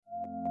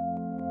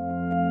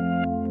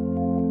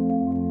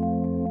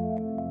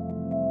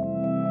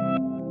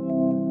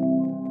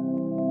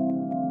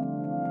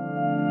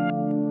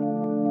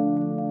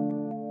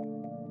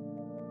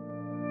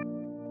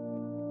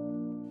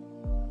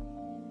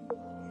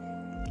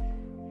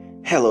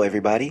Hello,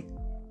 everybody.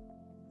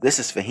 This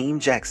is Fahim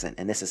Jackson,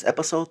 and this is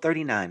episode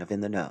 39 of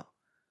In the Know,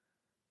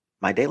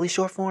 my daily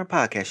short form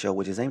podcast show,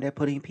 which is aimed at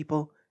putting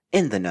people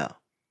in the know.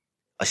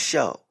 A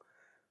show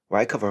where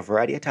I cover a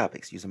variety of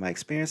topics using my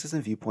experiences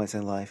and viewpoints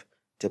in life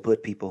to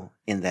put people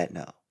in that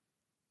know.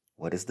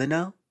 What is the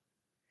know?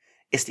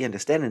 It's the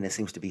understanding that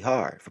seems to be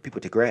hard for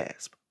people to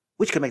grasp,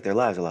 which can make their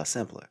lives a lot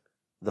simpler.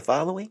 The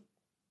following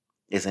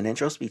is an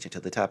intro speech into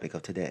the topic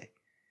of today,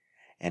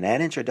 and that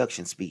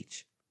introduction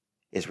speech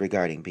is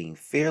regarding being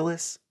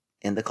fearless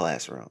in the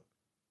classroom.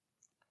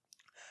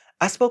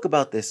 I spoke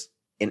about this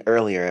in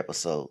earlier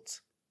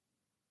episodes,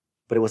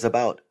 but it was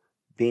about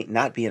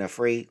not being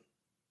afraid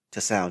to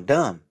sound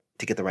dumb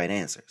to get the right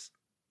answers.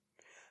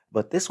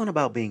 But this one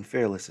about being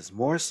fearless is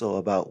more so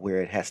about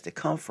where it has to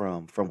come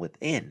from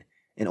within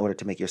in order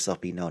to make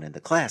yourself be known in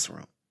the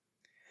classroom.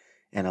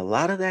 And a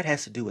lot of that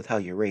has to do with how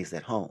you're raised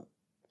at home.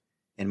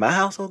 In my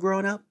household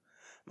growing up,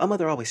 my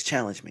mother always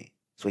challenged me,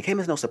 so it came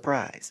as no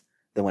surprise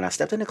that when I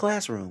stepped in the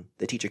classroom,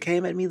 the teacher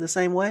came at me the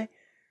same way,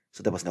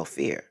 so there was no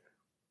fear.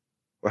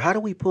 Or how do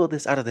we pull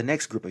this out of the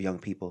next group of young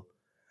people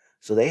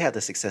so they have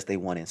the success they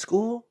want in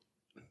school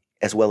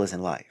as well as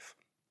in life?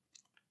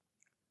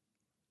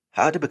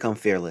 How to become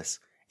fearless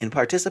in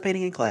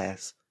participating in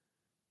class.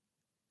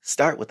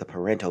 Start with the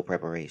parental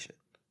preparation.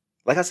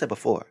 Like I said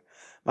before,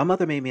 my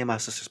mother made me and my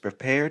sisters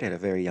prepared at a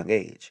very young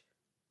age.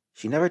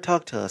 She never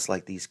talked to us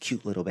like these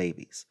cute little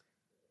babies.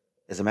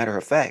 As a matter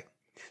of fact,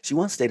 she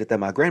once stated that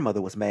my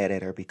grandmother was mad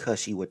at her because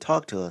she would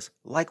talk to us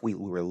like we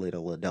were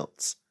little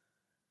adults.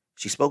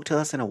 She spoke to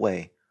us in a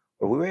way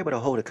where we were able to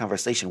hold a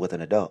conversation with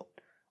an adult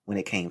when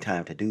it came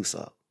time to do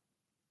so.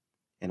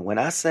 And when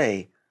I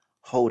say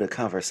hold a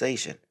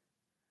conversation,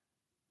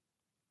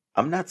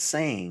 I'm not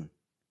saying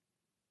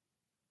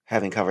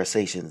having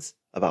conversations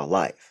about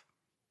life,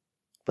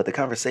 but the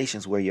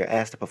conversations where you're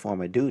asked to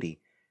perform a duty,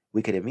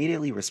 we could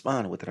immediately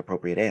respond with an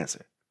appropriate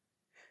answer.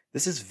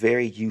 This is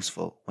very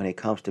useful when it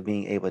comes to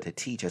being able to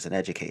teach as an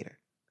educator.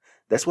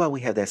 That's why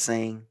we have that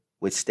saying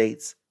which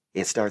states,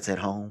 it starts at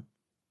home.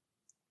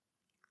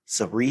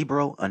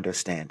 Cerebral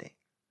understanding.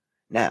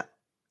 Now,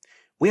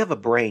 we have a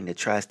brain that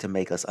tries to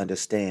make us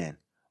understand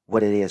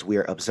what it is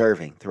we're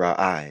observing through our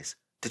eyes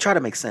to try to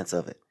make sense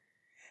of it.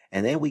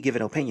 And then we give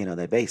an opinion on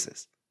that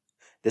basis.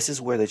 This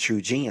is where the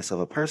true genius of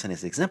a person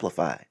is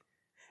exemplified.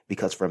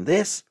 Because from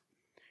this,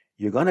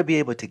 you're going to be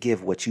able to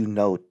give what you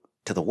know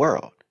to the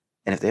world.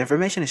 And if the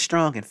information is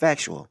strong and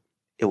factual,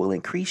 it will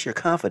increase your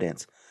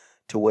confidence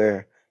to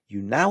where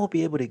you now will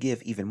be able to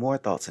give even more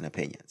thoughts and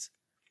opinions.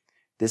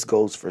 This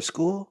goes for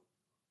school.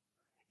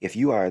 If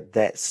you are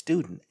that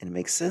student and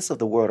make sense of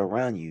the world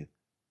around you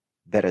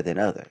better than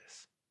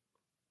others.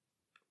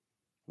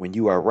 When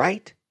you are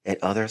right and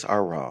others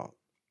are wrong.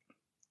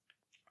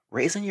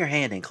 Raising your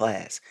hand in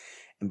class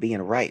and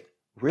being right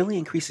really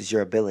increases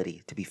your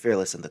ability to be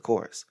fearless in the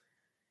course.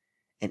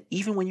 And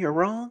even when you're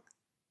wrong,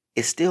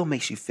 it still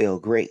makes you feel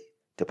great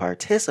to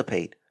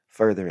participate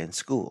further in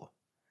school.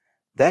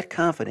 That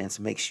confidence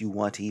makes you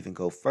want to even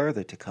go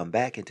further to come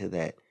back into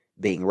that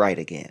being right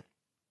again.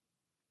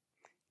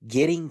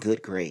 Getting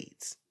good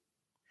grades.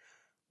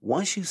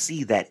 Once you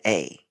see that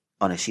A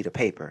on a sheet of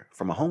paper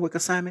from a homework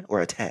assignment or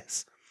a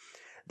test,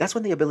 that's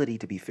when the ability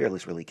to be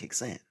fearless really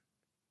kicks in.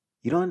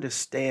 You don't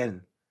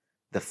understand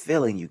the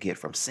feeling you get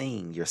from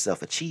seeing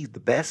yourself achieve the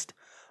best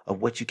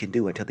of what you can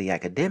do until the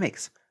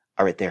academics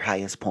are at their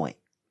highest point.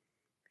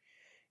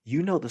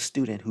 You know the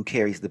student who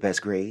carries the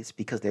best grades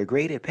because their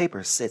graded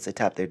paper sits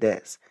atop their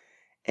desk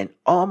and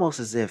almost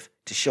as if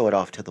to show it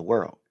off to the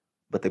world.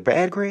 But the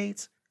bad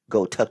grades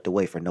go tucked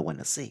away for no one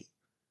to see.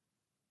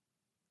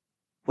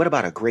 What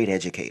about a great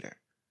educator?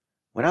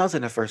 When I was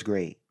in the first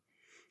grade,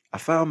 I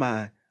found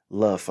my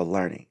love for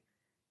learning.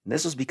 And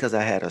this was because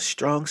I had a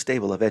strong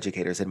stable of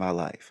educators in my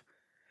life.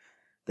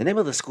 The name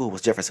of the school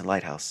was Jefferson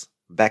Lighthouse,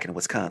 back in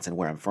Wisconsin,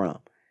 where I'm from,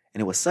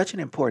 and it was such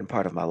an important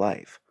part of my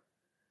life.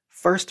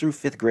 First through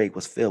fifth grade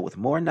was filled with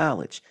more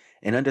knowledge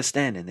and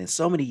understanding than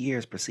so many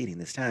years preceding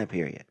this time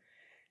period.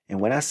 And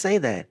when I say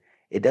that,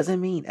 it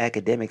doesn't mean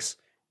academics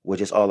were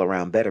just all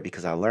around better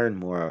because I learned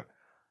more,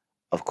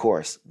 of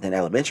course, than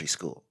elementary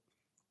school.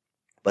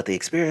 But the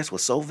experience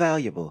was so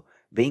valuable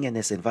being in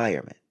this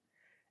environment.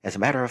 As a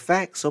matter of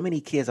fact, so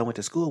many kids I went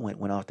to school with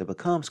went off to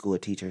become school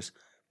teachers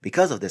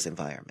because of this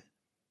environment.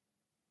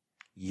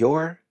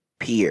 Your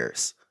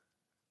peers.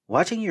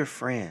 Watching your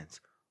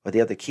friends or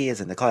the other kids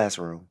in the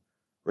classroom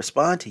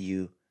respond to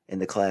you in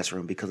the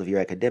classroom because of your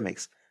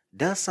academics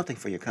does something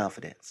for your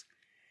confidence.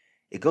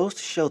 It goes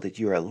to show that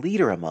you're a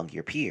leader among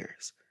your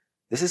peers.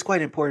 This is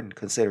quite important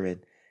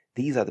considering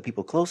these are the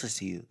people closest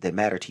to you that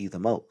matter to you the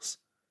most.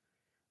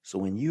 So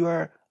when you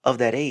are of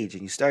that age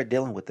and you start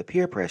dealing with the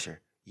peer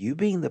pressure, you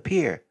being the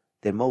peer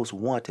that most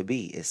want to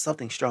be is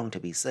something strong to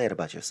be said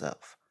about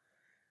yourself.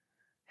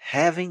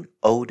 Having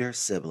older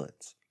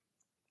siblings.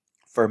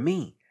 For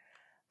me,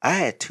 I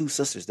had two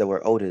sisters that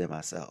were older than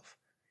myself.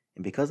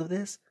 And because of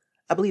this,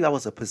 I believe I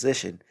was in a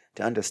position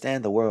to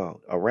understand the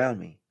world around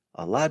me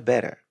a lot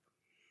better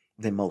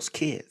than most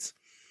kids.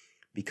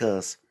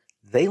 Because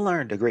They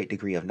learned a great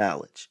degree of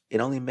knowledge.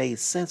 It only made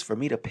sense for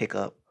me to pick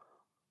up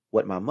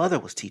what my mother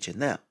was teaching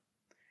them.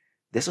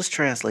 This was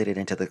translated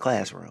into the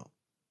classroom.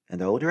 And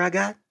the older I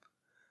got,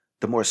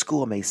 the more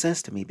school made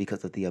sense to me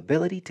because of the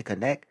ability to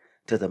connect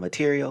to the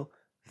material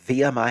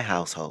via my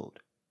household.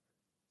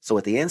 So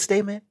at the end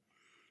statement,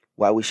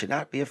 why we should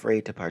not be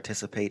afraid to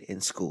participate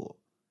in school.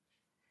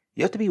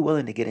 You have to be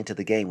willing to get into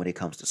the game when it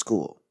comes to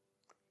school.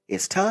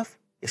 It's tough,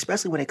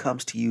 especially when it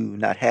comes to you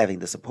not having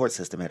the support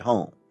system at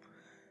home.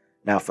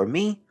 Now for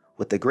me,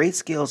 with the great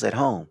skills at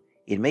home,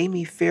 it made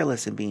me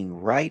fearless in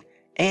being right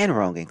and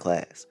wrong in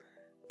class.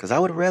 Because I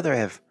would rather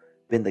have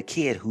been the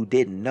kid who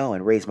didn't know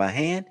and raised my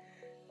hand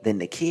than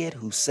the kid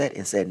who sat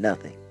and said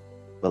nothing.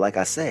 But like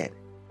I said,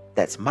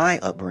 that's my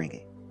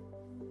upbringing.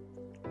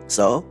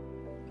 So,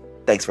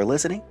 thanks for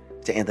listening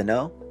to In the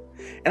Know.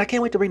 And I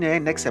can't wait to bring the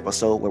next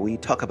episode where we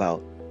talk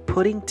about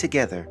putting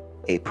together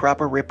a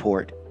proper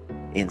report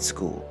in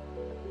school.